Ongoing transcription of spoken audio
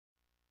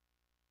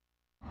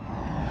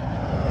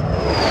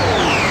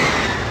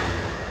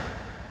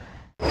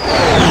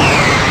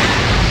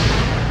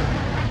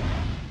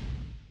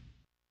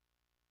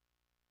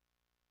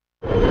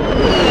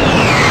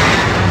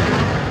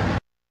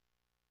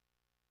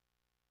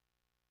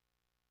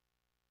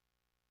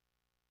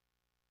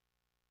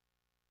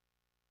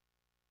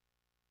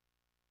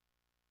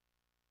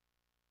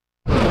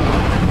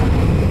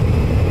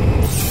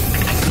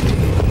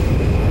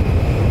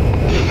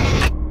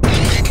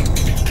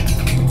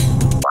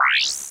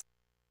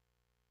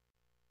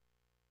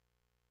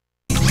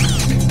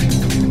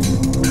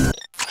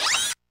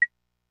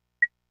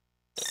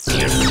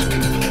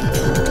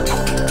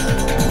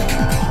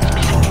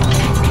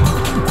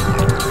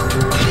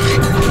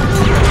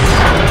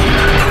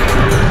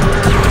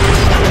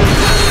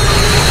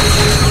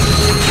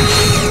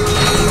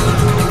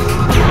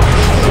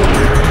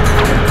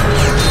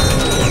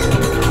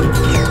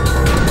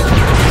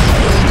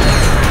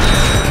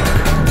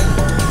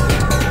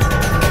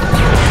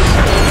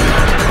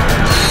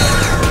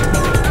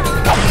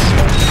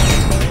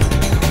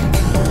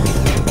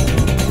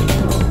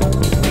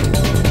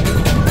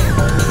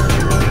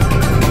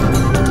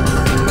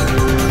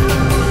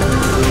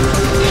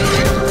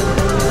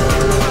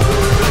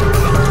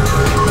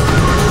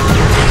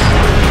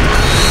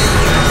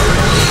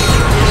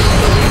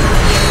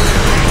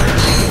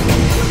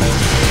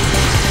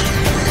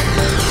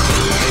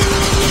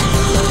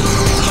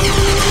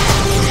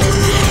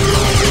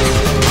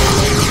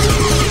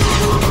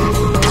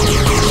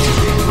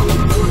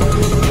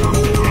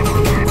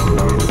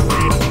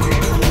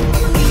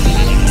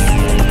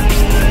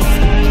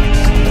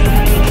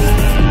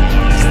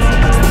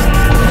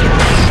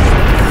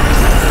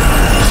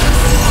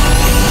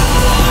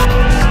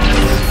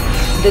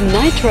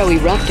Nitro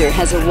Eruptor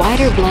has a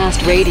wider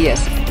blast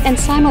radius and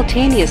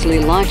simultaneously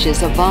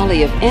launches a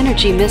volley of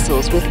energy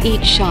missiles with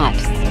each shot.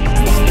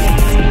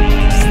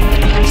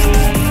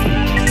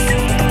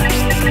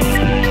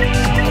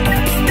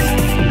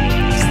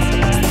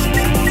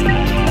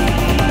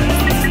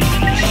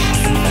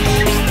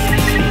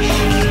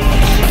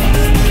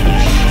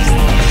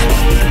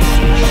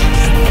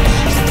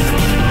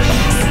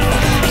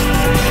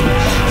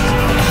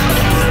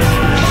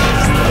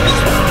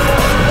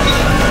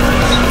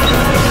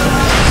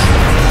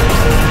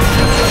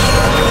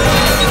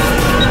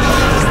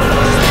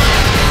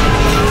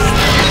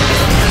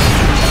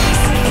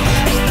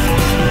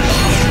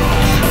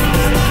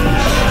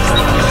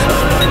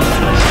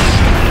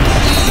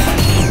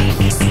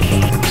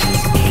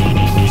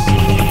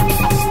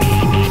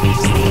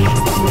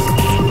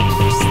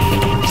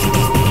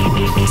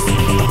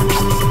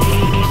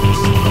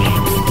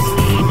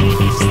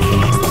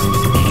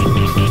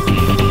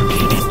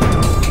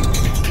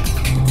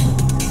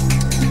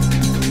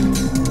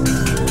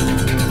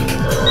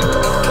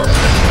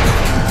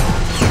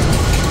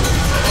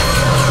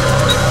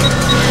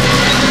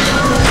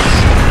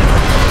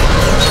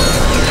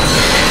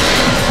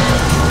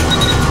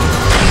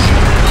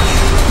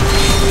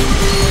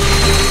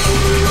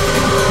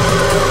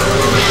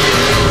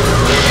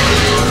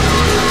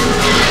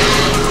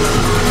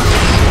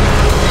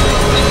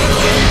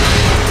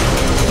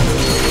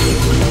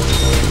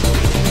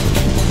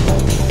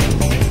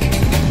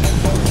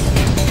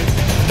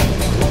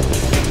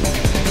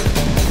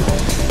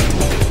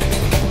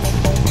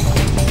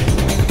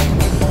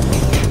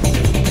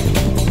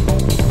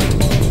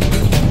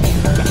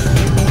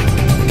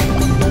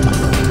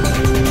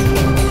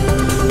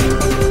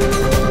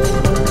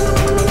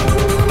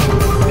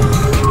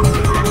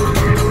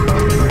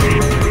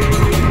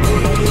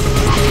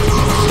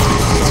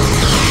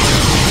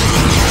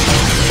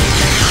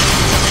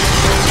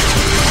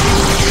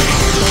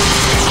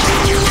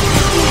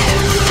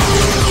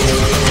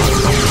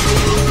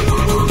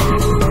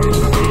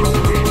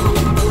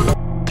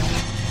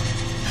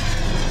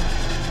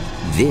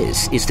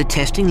 This is the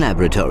testing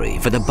laboratory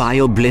for the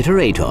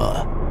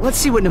Biobliterator. Let's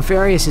see what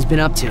Nefarious has been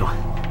up to.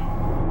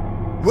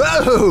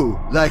 Whoa!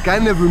 Like I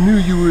never knew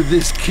you were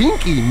this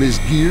kinky, Miss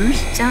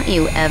Gears. Don't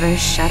you ever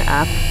shut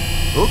up.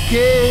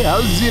 Okay,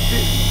 I'll zip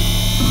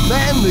it.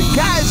 Man, the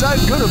guys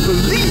aren't gonna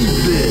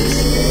believe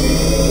this.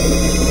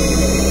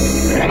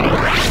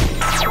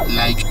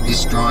 Like,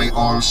 destroy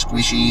all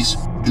squishies,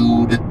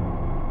 dude.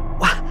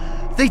 What?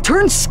 They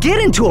turned Skid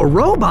into a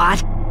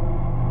robot?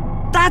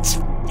 That's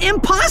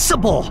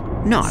impossible!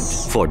 Not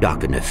for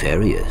Dr.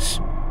 Nefarious.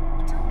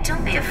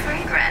 Don't be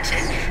afraid,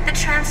 Ratchet. The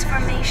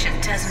transformation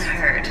doesn't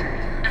hurt.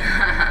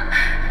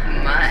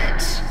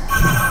 Much.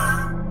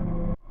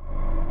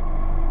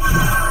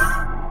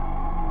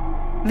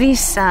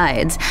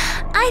 Besides,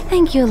 I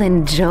think you'll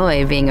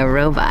enjoy being a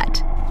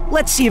robot.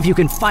 Let's see if you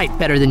can fight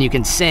better than you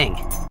can sing.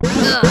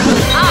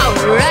 All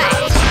right!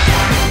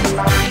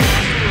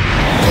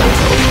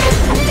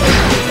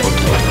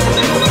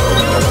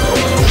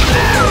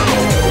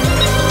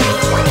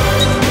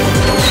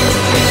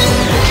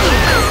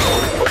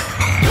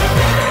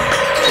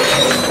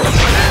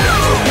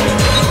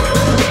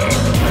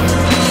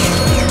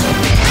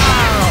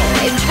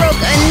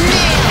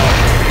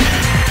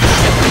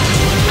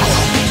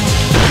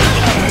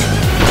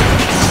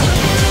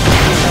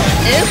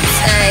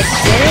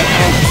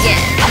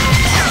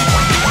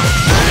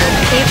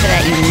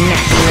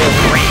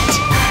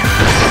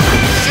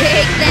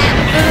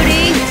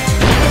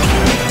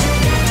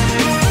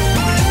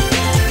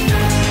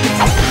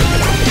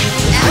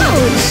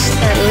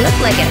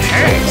 Like it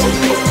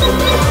hurts.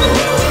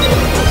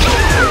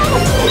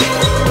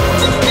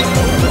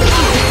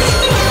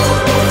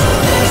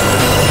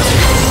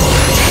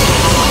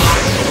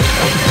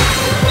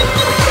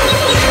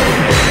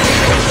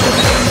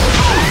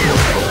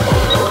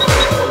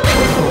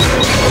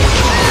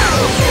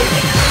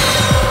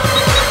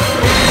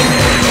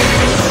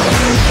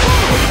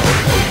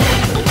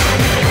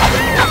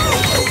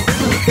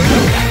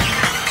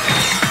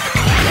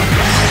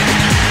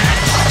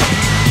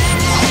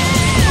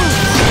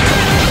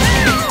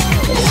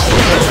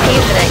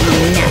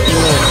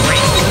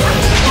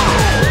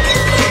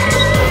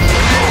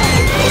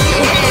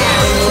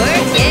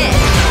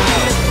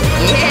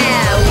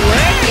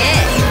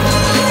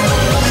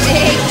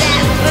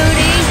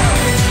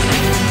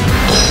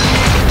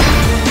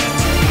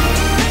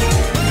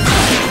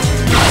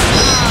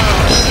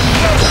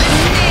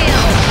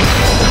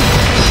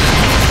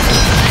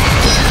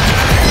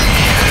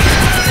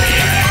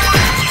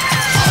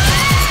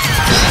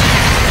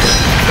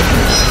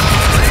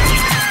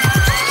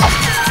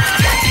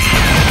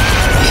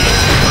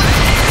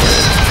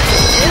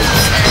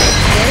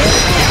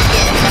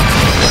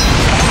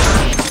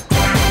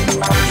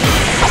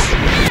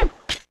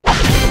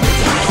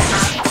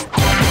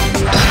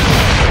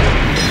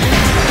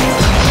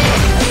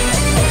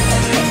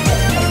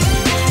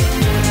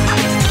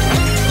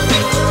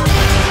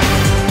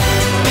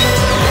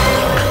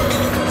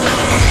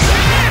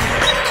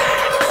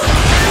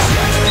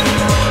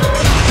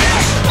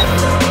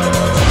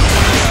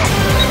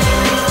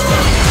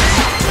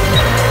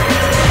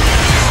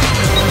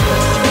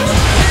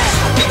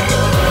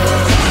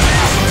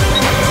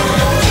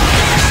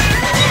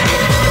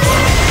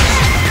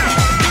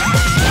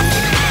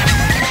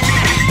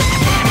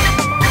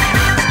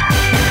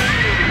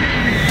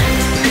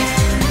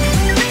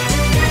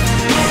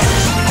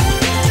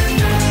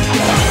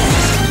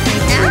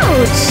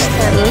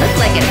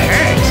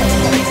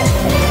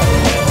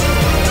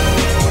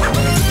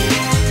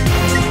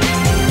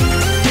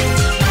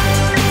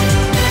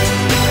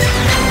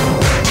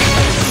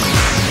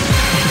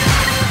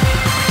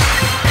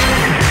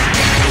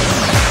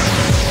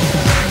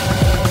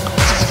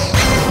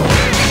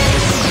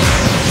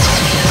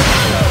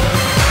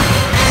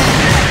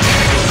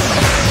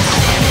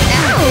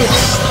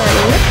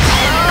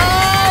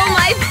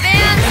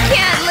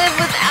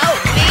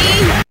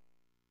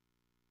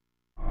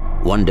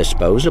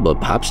 disposable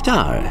pop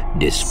star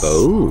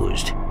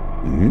disposed.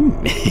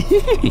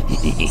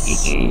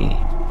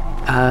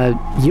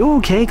 You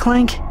okay,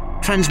 Clank?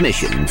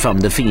 Transmission from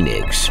the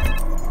Phoenix.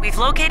 We've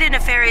located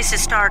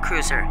Nefarious' star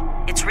cruiser.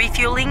 It's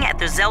refueling at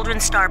the Zeldrin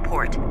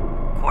starport.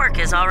 Quark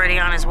is already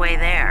on his way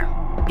there.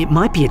 It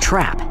might be a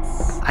trap.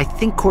 I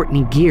think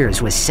Courtney Gears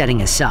was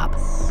setting us up.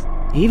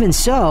 Even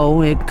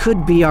so, it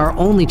could be our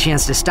only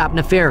chance to stop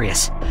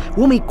Nefarious.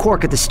 We'll meet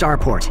Quark at the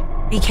starport.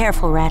 Be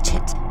careful,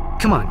 Ratchet.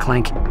 Come on,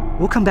 Clank.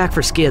 We'll come back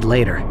for Skid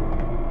later.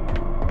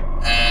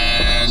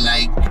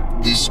 Like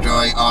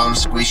destroy all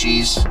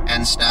squishies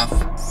and stuff.